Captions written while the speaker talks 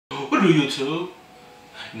YouTube.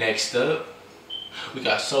 Next up, we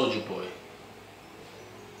got Soulja Boy.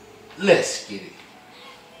 Let's get it.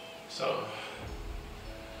 So,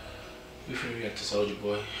 we finna react to Soulja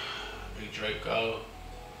Boy, Big Draco.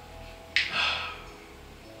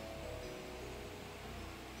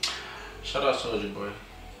 Shout out Soulja Boy.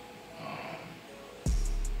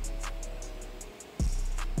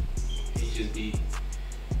 He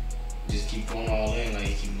just keep going all in, like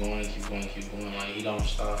he keep going, like he don't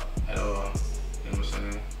stop at all. You know what I'm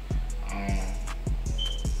saying?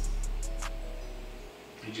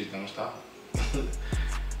 He just don't stop.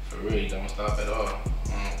 For real, he don't stop at all.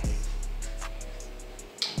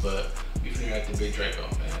 But we finna react to Big Draco,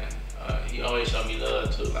 man. He always show me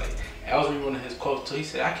love too. Like I was reading one of his quotes too. He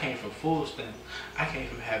said, "I came from full stem. I came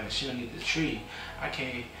from having shit underneath the tree. I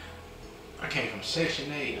came from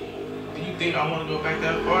Section 8. Do you think I want to go back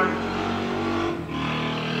that far?"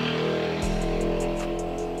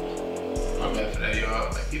 My bad for that, y'all.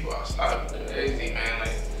 Like people outside crazy, man.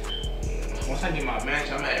 Like once I get my match,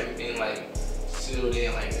 I'm at everything like sealed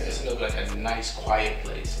in. Like it's gonna be like a nice, quiet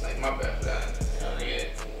place. Like my bad for that. Yeah.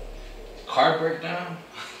 Car breakdown.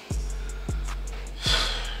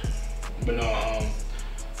 But no,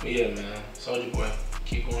 but yeah, man. Soulja Boy,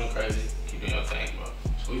 keep going crazy, keep doing your thing, bro.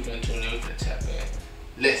 So we finna tune in, we finna tap in.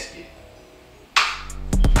 Let's get it.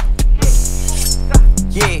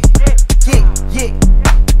 Yeah.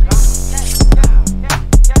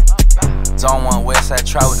 Zone 1 Westside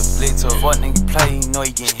try with the blitz up. Fuck nigga play, you know he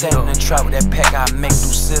get hit up. In the trap with that pack, I make do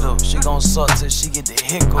sit up. She gon' suck till she get the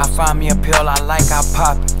hiccup. I find me a pill I like, I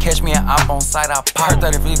pop it. Catch me an op on sight, I pop.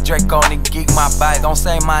 30 Big Draco, nigga geek my body. Don't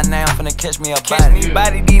say my name, I'm finna catch me a body. Catch me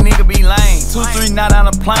body, these nigga be lame. 2-3 not on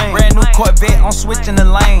a plane. Brand new Corvette, I'm switching the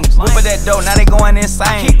lanes. Whip of that dough, now they going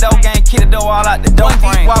insane. Kick dough gang, kick the dough all out the dough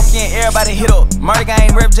frame. Walk in, everybody hit up. Murder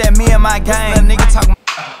gang, rip jet, me and my gang. Little nigga talking.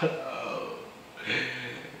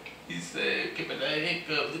 He said, "Keep it that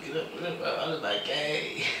hiccup, look it up." I was like,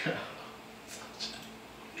 "Hey."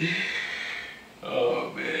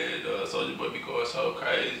 Oh man, Soulja Boy be going so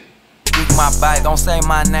crazy. My body, don't say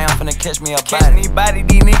my name, I'm finna catch me a body. Catch me body,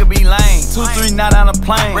 these nigga be lame. 2-3 not on a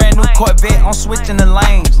plane. Brand new Corvette, I'm switching the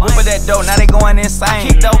lanes. Whip of that dough, now they going insane.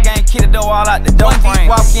 Kick dough gang, kick the dough all out the dough frame.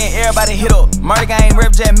 Walk in, everybody hit up. Murder gang,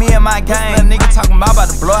 rip jet, me and my gang. Little nigga talking about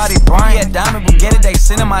to blow out his brain. Yeah, diamond Bugatti, they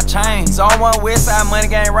sending my chains. Zone 1 Westside money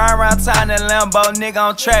gang, ride around town that Lambo, nigga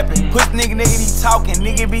I'm trapping. Push nigga be talking,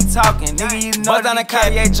 nigga be talking. Nigga you know bust down the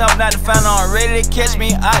Cartier, jumping out the fountain on, ready to catch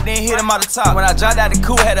me out, then hit him out the top. When I jumped out the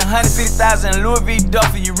coupe, had 150,000 Louis V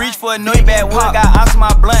Duffy. You reach for a new bad wood, got ice on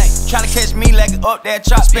my blank. Tryna catch me like up that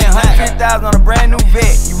chop. Spend 150,000 on a brand new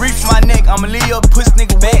vet. You reach for my neck, I'ma leave your pussy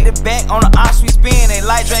nigga back to back on the ops we spin. They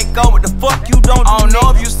like Draco, what the fuck you don't do? I don't know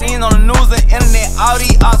if you seen on the news or internet. All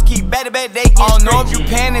these ops keep back to back, they get I don't know if you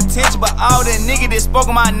paying attention, but all that nigga that spoke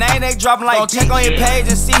on my name, they dropping like check on your page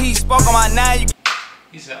and see he spoke on my name.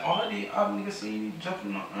 He said, "All these ops niggas see me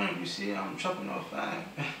jumping on you see I'm jumping on fine."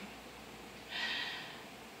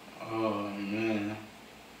 Oh man.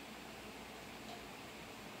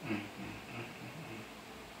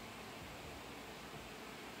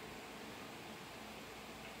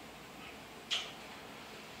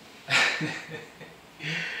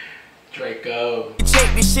 Draco.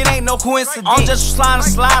 Check, this shit ain't no coincidence. I'm just trying to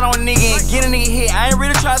slide on a nigga and get a nigga hit. I ain't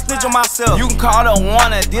really trying to snitch on myself. You can call it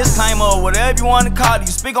one, a disclaimer, or whatever you want to call it. You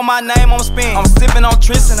speak on my name, I'm spin. I'm sipping on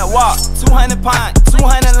Tristan and walk. 200 pint,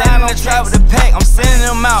 200 line on the trap with the pack. I'm sending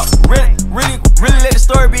them out. Really let the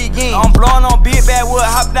story begin. I'm blowing on big bad wood,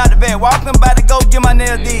 hopping out the bed, walking by to go get my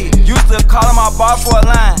nail did. Used to call him my bar for a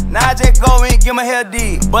line. Now I just go in, get my hair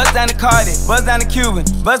did. Bust down the Cardi, bust down the Cuban,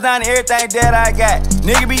 bust down everything that I got.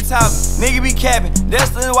 Nigga be talking, nigga be capping. That's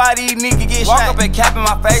why these niggas get shot. Walk up and cap in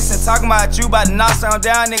my face and talking about you, about to knock someone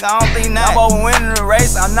down, nigga. I don't think not. I'm over winning the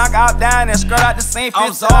race. I knock out down and skirt out the scene.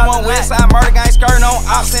 I'm Zone 1 Westside murder gang, skirting on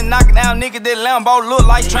ops and knocking down niggas. That Lambo look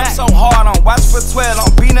like trap. So hard, I'm watching for 12. I'm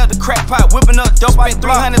beating up the crack pot, whipping up dope. I spent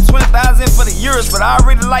 320,000 for the years, but I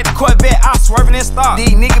really like the Corvette. I swerving and stop.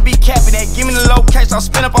 These niggas be capping that. Give me the location. I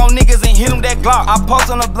spin up on niggas and hit them that Glock. I post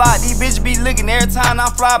on the block. These bitches be looking every time I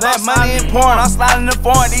fly. Black money and porn. I slide in the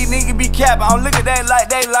foreign. These niggas be capping. I don't look at that like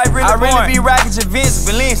they like really. I really be rocking Vince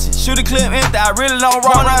Valencia. Shoot a clip empty. I really don't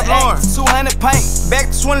rock around Lawrence. 200 paint. Back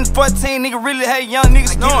to 2014. Nigga really hate young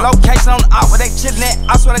niggas. Get location on the op where they chillin' at.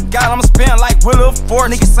 I swear to God, I'ma spin like Willow Ford.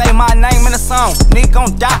 Niggas say my name in the song. Nigga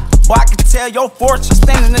gon' die. Boy, I can tell your fortune.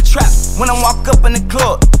 Standing in the trap. When I walk up in the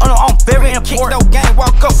club. Oh no, I'm very important. Kick no gang.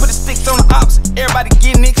 Walk up, put the sticks on the ops. Everybody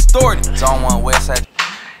getting extorted. Zone 1 Westside.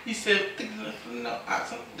 He said,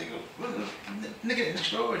 nigga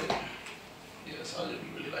destroyed it. Yeah, Soulja be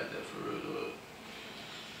really like that for real.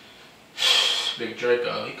 Big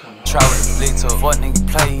Draco, he coming home. Trap with the blick up. Fuck nigga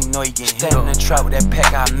play, you know he get hit up. In the trap with that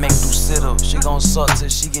pack, I make do sit up. She gon' suck till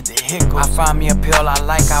she get the hiccup. I find me a pill I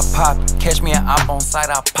like, I pop it. Catch me an op on sight,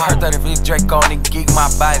 I pop. 30 Big Draco, nigga geek my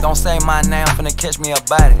body. Don't say my name, finna catch me a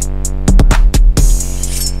body.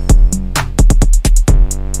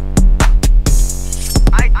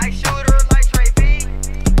 I shoot her like Trey B.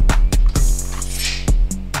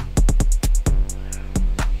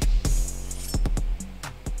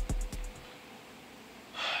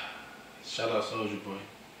 Shout out Soulja Boy.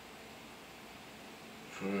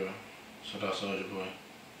 For real. Shout out Soulja Boy.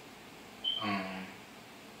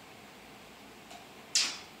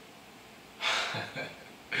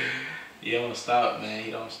 He don't stop, man.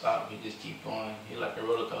 He don't stop. He just keep going. He like a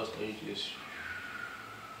roller coaster. He just.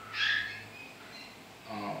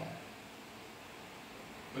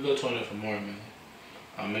 We go tune in for more, man.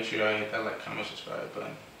 Make sure y'all hit that like, comment, subscribe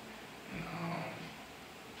button, and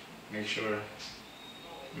make sure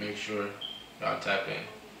y'all tap in.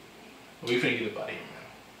 We finna get up out of here, man.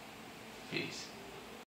 Peace.